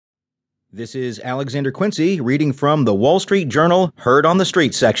This is Alexander Quincy reading from the Wall Street Journal Heard on the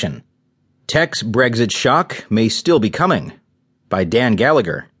Street section. Tech's Brexit shock may still be coming, by Dan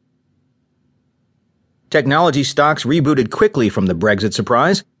Gallagher. Technology stocks rebooted quickly from the Brexit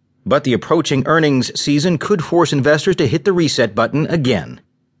surprise, but the approaching earnings season could force investors to hit the reset button again.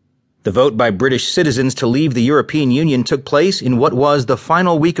 The vote by British citizens to leave the European Union took place in what was the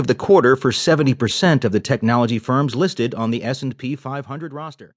final week of the quarter for 70% of the technology firms listed on the S&P 500 roster.